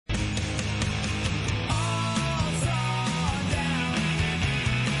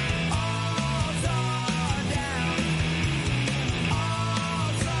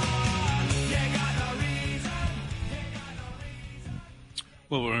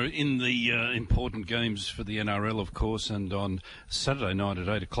Well, we're in the important games for the NRL, of course, and on Saturday night at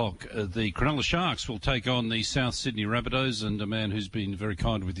 8 o'clock, the Cronulla Sharks will take on the South Sydney Rabbitohs, and a man who's been very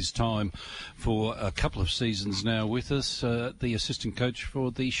kind with his time for a couple of seasons now with us, the assistant coach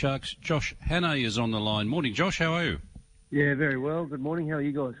for the Sharks, Josh Hannay, is on the line. Morning, Josh. How are you? Yeah, very well. Good morning. How are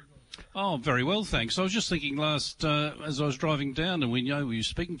you guys? Oh, very well, thanks. I was just thinking as I was driving down, and we know we were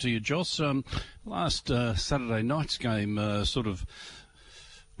speaking to you, Josh, last Saturday night's game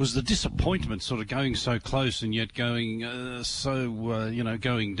was the disappointment sort of going so close and yet going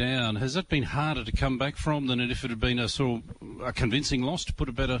going down. Has that been harder to come back from than if it had been a convincing loss, to put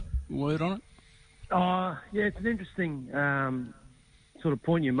a better word on it? Yeah, it's an interesting sort of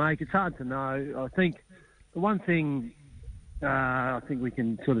point you make. It's hard to know. I think the one thing I think we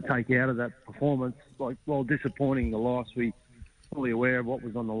can sort of take out of that performance, like while disappointing the loss, we fully aware of what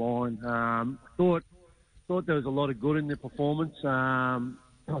was on the line. Thought there was a lot of good in the performance.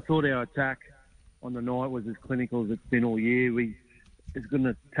 I thought our attack on the night was as clinical as it's been all year. As good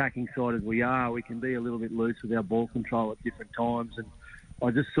an attacking side as we are, we can be a little bit loose with our ball control at different times. And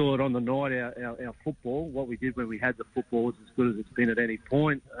I just saw it on the night, our football, what we did when we had the football was as good as it's been at any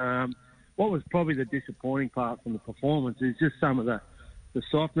point. What was probably the disappointing part from the performance is just some of the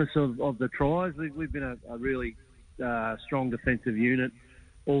softness of the tries. We've been a really strong defensive unit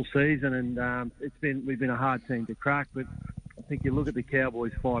all season, and we've been a hard team to crack. But I think you look at the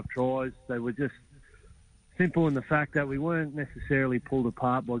Cowboys' 5 tries; they were just simple in the fact that we weren't necessarily pulled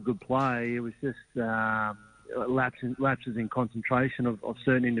apart by good play. It was just lapses in concentration of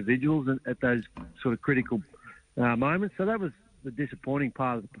certain individuals at those sort of critical moments. So that was the disappointing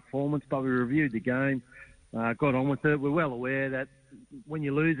part of the performance. But we reviewed the game, got on with it. We're well aware that when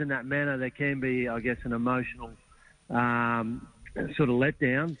you lose in that manner, there can be, I guess, an emotional sort of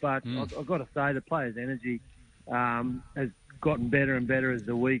letdown. But I've got to say, the players' energy has gotten better and better as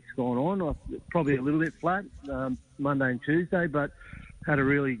the week's gone on. Probably a little bit flat Monday and Tuesday, but had a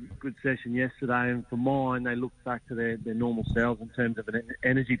really good session yesterday. And for mine, they looked back to their normal selves in terms of an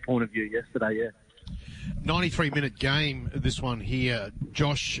energy point of view yesterday, yeah. 93-minute game, this one here,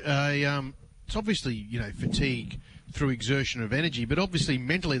 Josh. It's obviously, fatigue through exertion of energy, but obviously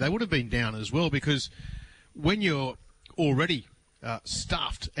mentally they would have been down as well, because when you're already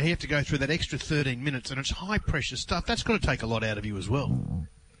stuffed and you have to go through that extra 13 minutes and it's high-pressure stuff, that's got to take a lot out of you as well.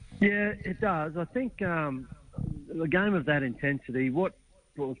 Yeah, it does. I think the game of that intensity, what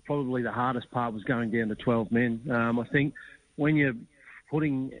was probably the hardest part was going down to 12 men. I think when you're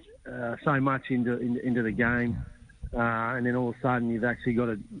putting so much into the game, and then all of a sudden you've actually got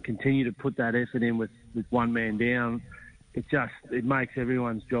to continue to put that effort in with one man down, it makes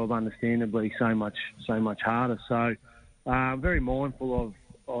everyone's job understandably so much harder. So very mindful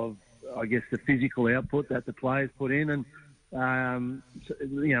of I guess the physical output that the players put in, and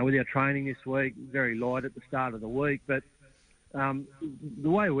with our training this week, very light at the start of the week, but the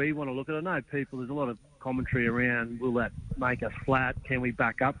way we want to look at it, I know there's a lot of commentary around, will that make us flat? Can we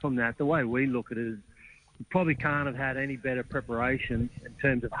back up from that? The way we look at it is we probably can't have had any better preparation in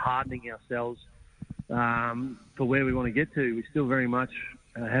terms of hardening ourselves for where we want to get to. We still very much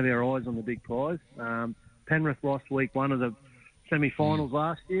have our eyes on the big prize. Penrith lost week 1 of the semi-finals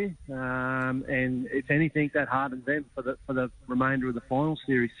last year, and if anything, that hardened them for the remainder of the final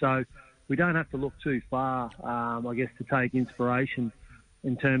series. So we don't have to look too far, I guess, to take inspiration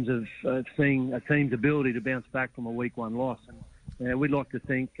in terms of seeing a team's ability to bounce back from a week 1 loss. And we'd like to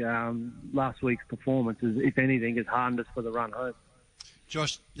think last week's performance, if anything, has hardened us for the run home.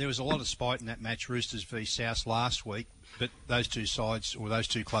 Josh, there was a lot of spite in that match, Roosters v South last week, but those two sides, or those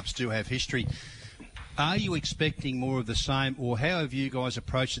two clubs, do have history. Are you expecting more of the same, or how have you guys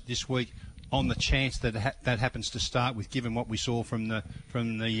approached it this week on the chance that that happens to start with, given what we saw from the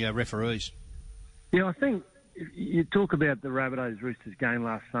referees? Yeah, I think you talk about the Rabbitohs-Roosters game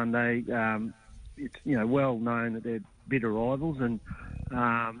last Sunday. It's well known that they're bitter rivals, and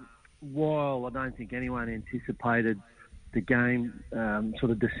while I don't think anyone anticipated the game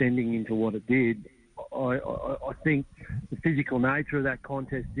sort of descending into what it did, I think the physical nature of that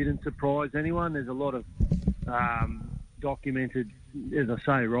contest didn't surprise anyone. There's a lot of documented, as I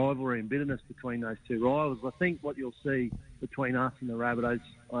say, rivalry and bitterness between those two rivals. I think what you'll see between us and the Rabbitohs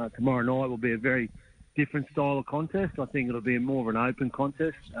tomorrow night will be a very different style of contest. I think it'll be more of an open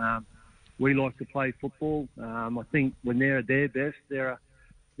contest. We like to play football. I think when they're at their best, they're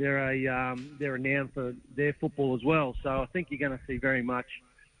renowned for their football as well. So I think you're going to see very much.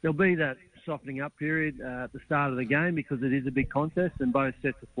 There'll be that softening up period at the start of the game because it is a big contest, and both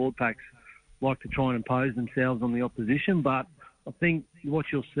sets of forward packs like to try and impose themselves on the opposition. But I think what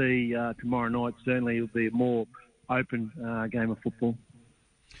you'll see tomorrow night certainly will be a more open game of football.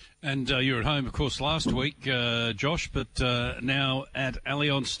 And you were at home, of course, last week, Josh, but now at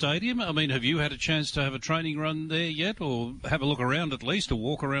Allianz Stadium. I mean, have you had a chance to have a training run there yet, or have a look around at least, or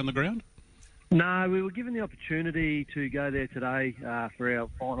walk around the ground? No, we were given the opportunity to go there today for our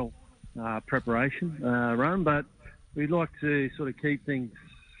final preparation run, but we'd like to sort of keep things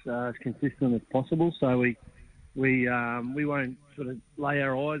as consistent as possible. So we won't sort of lay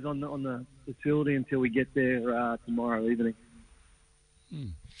our eyes on the facility until we get there tomorrow evening.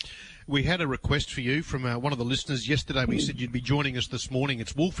 We had a request for you from one of the listeners yesterday. We said you'd be joining us this morning.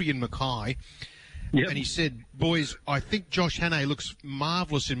 It's Wolfie in Mackay. Yep. And he said, boys, I think Josh Hannay looks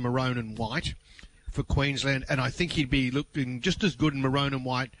marvellous in maroon and white for Queensland, and I think he'd be looking just as good in maroon and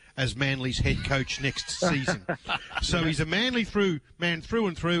white as Manly's head coach next season. So he's a Manly man through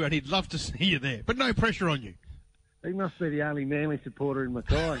and through, and he'd love to see you there. But no pressure on you. He must be the only Manly supporter in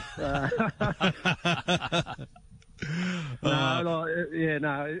Mackay. As I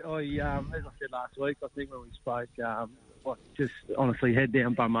said last week, I think when we spoke, just honestly head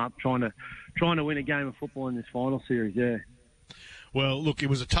down, bum up, trying to win a game of football in this final series. Yeah. Well, look, it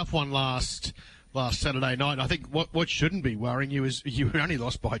was a tough one last Saturday night. I think what shouldn't be worrying you is you only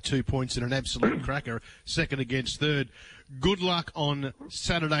lost by 2 points in an absolute cracker, second against third. Good luck on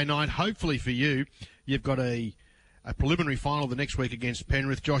Saturday night. Hopefully for you, you've got a preliminary final the next week against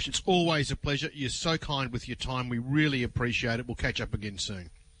Penrith. Josh, it's always a pleasure. You're so kind with your time. We really appreciate it. We'll catch up again soon.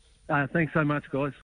 Thanks so much, guys.